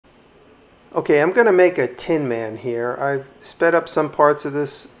Okay, I'm going to make a TinMan here. I've sped up some parts of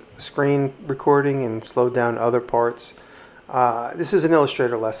this screen recording and slowed down other parts. This is an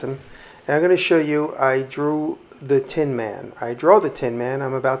Illustrator lesson, and I'm going to show you I drew the TinMan. I draw the TinMan.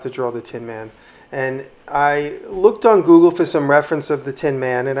 I'm about to draw the TinMan. And I looked on Google for some reference of the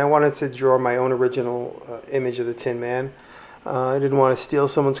TinMan, and I wanted to draw my own original image of the TinMan. I didn't want to steal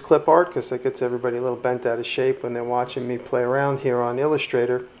someone's clip art because that gets everybody a little bent out of shape when they're watching me play around here on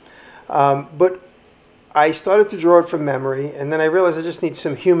Illustrator. But I started to draw it from memory, and then I realized I just need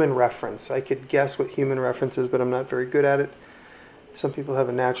some human reference. I could guess what human reference is, but I'm not very good at it. Some people have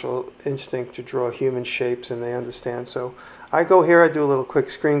a natural instinct to draw human shapes, and they understand. So I go here, I do a little quick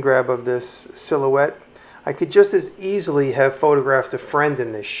screen grab of this silhouette. I could just as easily have photographed a friend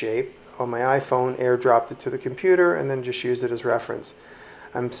in this shape on my iPhone, airdropped it to the computer, and then just used it as reference.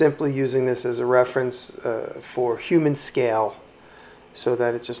 I'm simply using this as a reference for human scale, so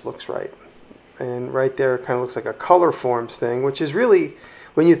that it just looks right. And right there it kind of looks like a color forms thing, which is really,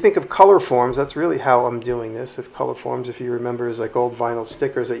 when you think of color forms, that's really how I'm doing this. If color forms, if you remember, is like old vinyl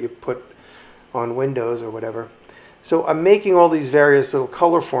stickers that you put on windows or whatever. So I'm making all these various little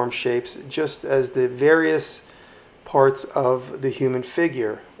color form shapes just as the various parts of the human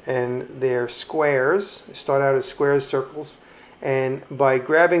figure. And they're squares, start out as squares, circles, and by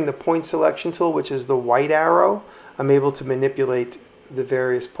grabbing the point selection tool, which is the white arrow, I'm able to manipulate the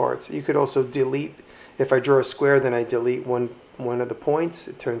various parts. You could also delete, if I draw a square, then I delete one of the points,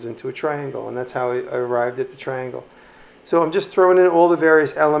 it turns into a triangle, and that's how I arrived at the triangle. So I'm just throwing in all the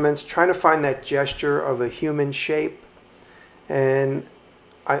various elements, trying to find that gesture of a human shape, and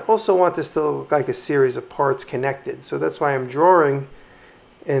I also want this to look like a series of parts connected, so that's why I'm drawing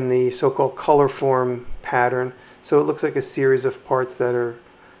in the so-called color form pattern, so it looks like a series of parts that are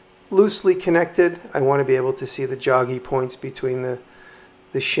loosely connected. I want to be able to see the joggy points between the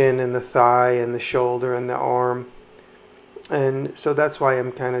shin and the thigh and the shoulder and the arm. And so that's why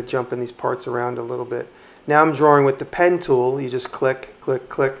I'm kind of jumping these parts around a little bit. Now I'm drawing with the pen tool. You just click, click,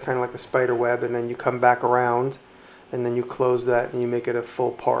 click, kind of like a spider web, and then you come back around, and then you close that and you make it a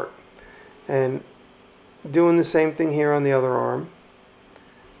full part. And doing the same thing here on the other arm.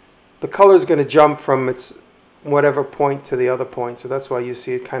 The color is going to jump from its whatever point to the other point, so that's why you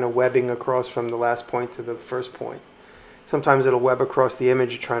see it kind of webbing across from the last point to the first point. Sometimes it'll web across the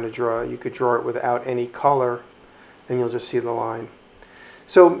image you're trying to draw. You could draw it without any color, and you'll just see the line.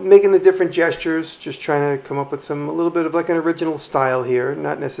 So making the different gestures, just trying to come up with a little bit of like an original style here,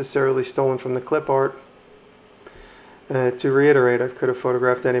 not necessarily stolen from the clip art. To reiterate, I could have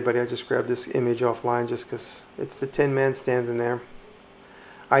photographed anybody. I just grabbed this image offline just because it's the TinMan standing there.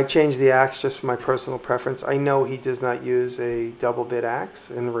 I changed the axe just for my personal preference. I know he does not use a double bit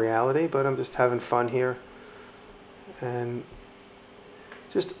axe in reality, but I'm just having fun here. And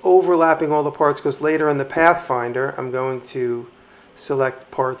just overlapping all the parts, because later in the Pathfinder I'm going to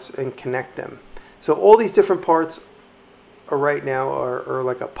select parts and connect them. So all these different parts are right now are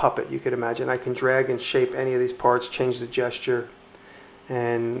like a puppet, you could imagine. I can drag and shape any of these parts, change the gesture,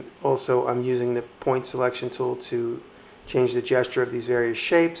 and also I'm using the point selection tool to change the gesture of these various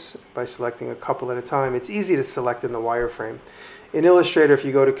shapes by selecting a couple at a time. It's easy to select in the wireframe. In Illustrator, if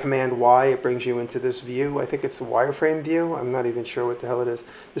you go to Command Y, it brings you into this view. I think it's the wireframe view. I'm not even sure what the hell it is.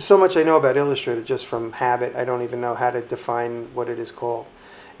 There's so much I know about Illustrator just from habit. I don't even know how to define what it is called.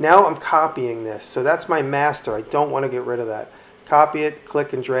 Now I'm copying this. So that's my master. I don't want to get rid of that. Copy it,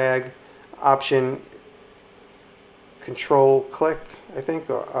 click and drag, Option, Control, click, I think,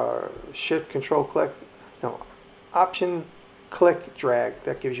 or Shift, Control, click. No, Option, click, drag.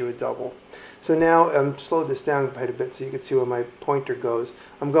 That gives you a double. So now I'm slowed this down quite a bit so you can see where my pointer goes.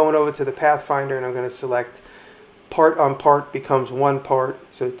 I'm going over to the Pathfinder, and I'm going to select part on part becomes one part.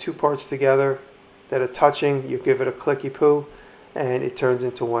 So two parts together that are touching, you give it a clicky poo, and it turns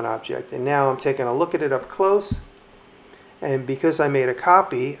into one object. And now I'm taking a look at it up close, and because I made a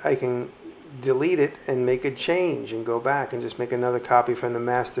copy, I can delete it and make a change and go back and just make another copy from the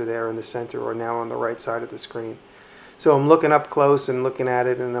master there in the center, or now on the right side of the screen. So I'm looking up close and looking at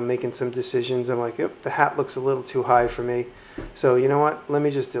it, and I'm making some decisions. I'm like, yep, the hat looks a little too high for me. So you know what? Let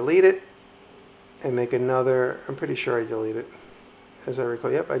me just delete it and make another. I'm pretty sure I deleted it, as I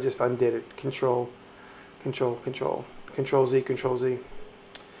recall. Yep, I just undid it. Control, Control, Control, Control Z, Control Z.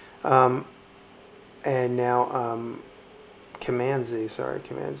 And now Command Z. Sorry,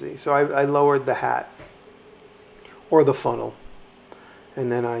 Command Z. So I lowered the hat or the funnel. And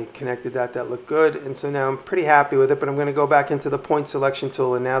then I connected that looked good, and so now I'm pretty happy with it, but I'm going to go back into the point selection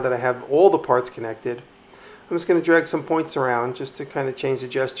tool, and now that I have all the parts connected, I'm just going to drag some points around just to kind of change the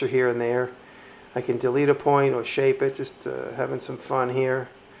gesture here and there. I can delete a point or shape it, just having some fun here.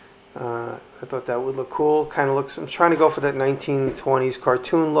 I thought that would look cool. Kind of looks, I'm trying to go for that 1920s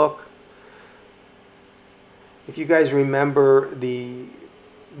cartoon look. If you guys remember the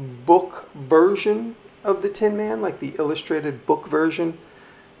book version of the Tin Man, like the illustrated book version,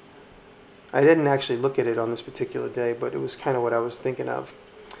 I didn't actually look at it on this particular day, but it was kind of what I was thinking of.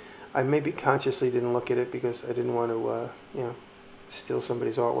 I maybe consciously didn't look at it because I didn't want to, you know, steal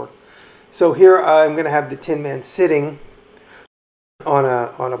somebody's artwork. So here I'm going to have the Tin Man sitting on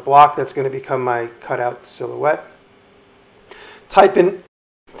a block that's going to become my cutout silhouette. Type in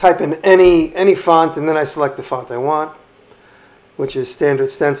any font, and then I select the font I want, which is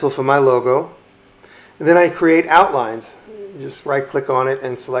standard stencil for my logo. And then I create outlines. Just right click on it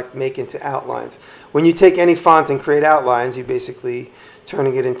and select make into outlines. When you take any font and create outlines, you basically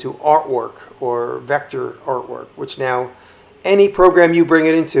turning it into artwork or vector artwork, which now any program you bring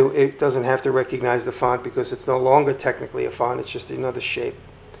it into, it doesn't have to recognize the font because it's no longer technically a font, it's just another shape.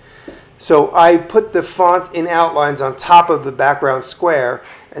 So I put the font in outlines on top of the background square,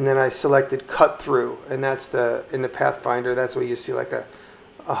 and then I selected cut through, and that's in the Pathfinder, that's where you see like a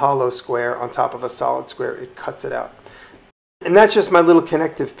hollow square on top of a solid square. It cuts it out. And that's just my little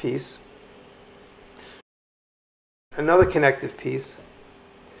connective piece. Another connective piece.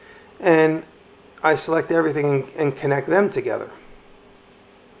 And I select everything and connect them together.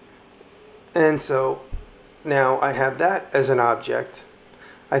 And so now I have that as an object.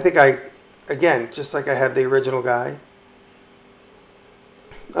 I think again, just like I have the original guy,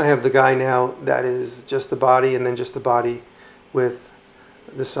 I have the guy now that is just the body and then just the body with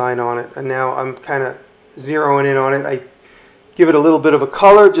the sign on it. And now I'm kind of zeroing in on it. I give it a little bit of a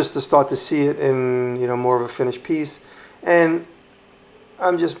color just to start to see it in, you know, more of a finished piece. And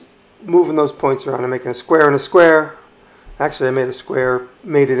I'm just moving those points around. I'm making a square and a square. Actually, I made a square,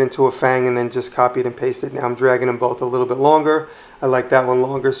 made it into a fang, and then just copied and pasted. Now I'm dragging them both a little bit longer. I like that one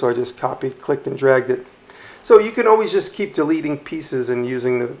longer, so I just copied, clicked, and dragged it. So you can always just keep deleting pieces and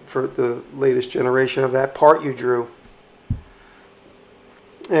using for the latest generation of that part you drew.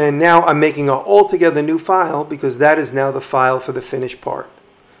 And now I'm making an altogether new file because that is now the file for the finished part.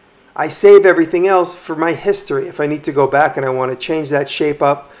 I save everything else for my history. If I need to go back and I want to change that shape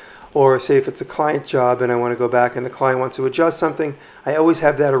up, or say if it's a client job and I want to go back and the client wants to adjust something, I always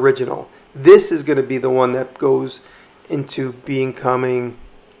have that original. This is going to be the one that goes into becoming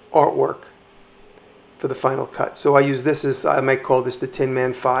artwork for the final cut. So I use this as, I might call this the Tin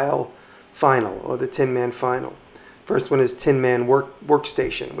Man file final, or the Tin Man final. First one is Tin Man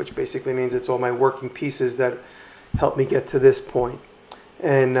workstation, which basically means it's all my working pieces that help me get to this point.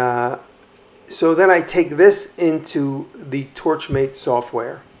 And so then I take this into the Torchmate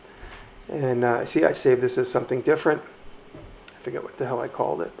software. And see, I saved this as something different. I forget what the hell I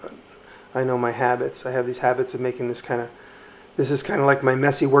called it, but I know my habits. I have these habits of making this this is kind of like my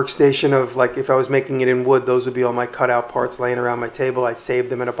messy workstation of, like, if I was making it in wood, those would be all my cutout parts laying around my table. I'd save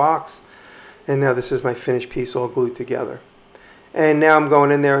them in a box. And now this is my finished piece all glued together. And now I'm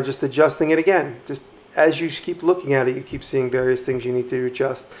going in there and just adjusting it again. Just as you keep looking at it, you keep seeing various things you need to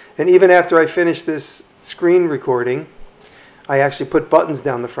adjust. And even after I finish this screen recording, I actually put buttons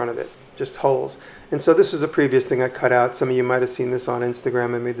down the front of it, just holes. And so this was a previous thing I cut out. Some of you might have seen this on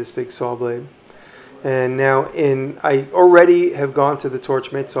Instagram. I made this big saw blade. And now I already have gone to the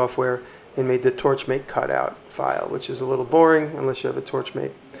Torchmate software and made the Torchmate cutout file, which is a little boring unless you have a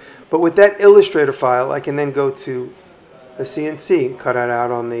Torchmate. But with that Illustrator file, I can then go to a CNC and cut it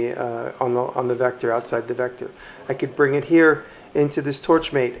out on the vector, outside the vector. I could bring it here into this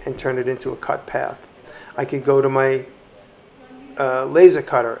Torchmate and turn it into a cut path. I could go to my laser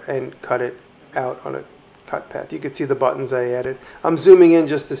cutter and cut it out on a cut path. You can see the buttons I added. I'm zooming in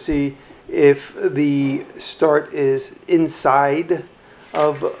just to see if the start is inside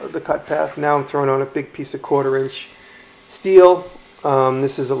of the cut path. Now I'm throwing on a big piece of 1/4 inch steel.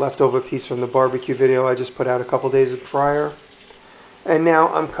 This is a leftover piece from the barbecue video I just put out a couple days prior. And now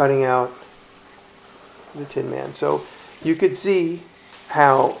I'm cutting out the Tin Man. So you could see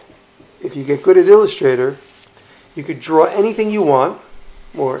how, if you get good at Illustrator, you could draw anything you want,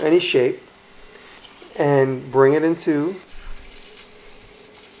 or any shape, and bring it into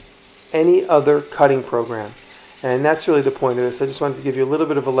any other cutting program. And that's really the point of this. I just wanted to give you a little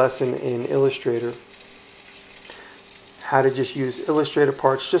bit of a lesson in Illustrator, how to just use Illustrator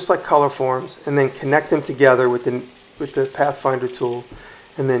parts just like color forms, and then connect them together with the Pathfinder tool,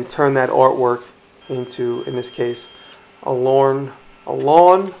 and then turn that artwork into, in this case, a lawn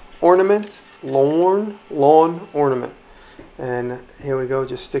ornament. Lawn ornament. And here we go,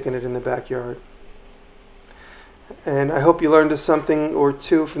 just sticking it in the backyard. And I hope you learned something or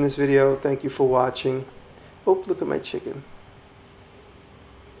two from this video. Thank you for watching. Oh, look at my chicken.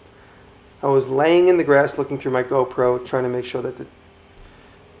 I was laying in the grass looking through my GoPro, trying to make sure that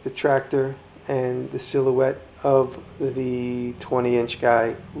the tractor and the silhouette of the 20-inch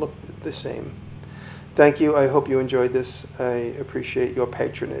guy looked the same. Thank you. I hope you enjoyed this. I appreciate your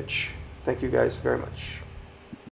patronage. Thank you guys very much.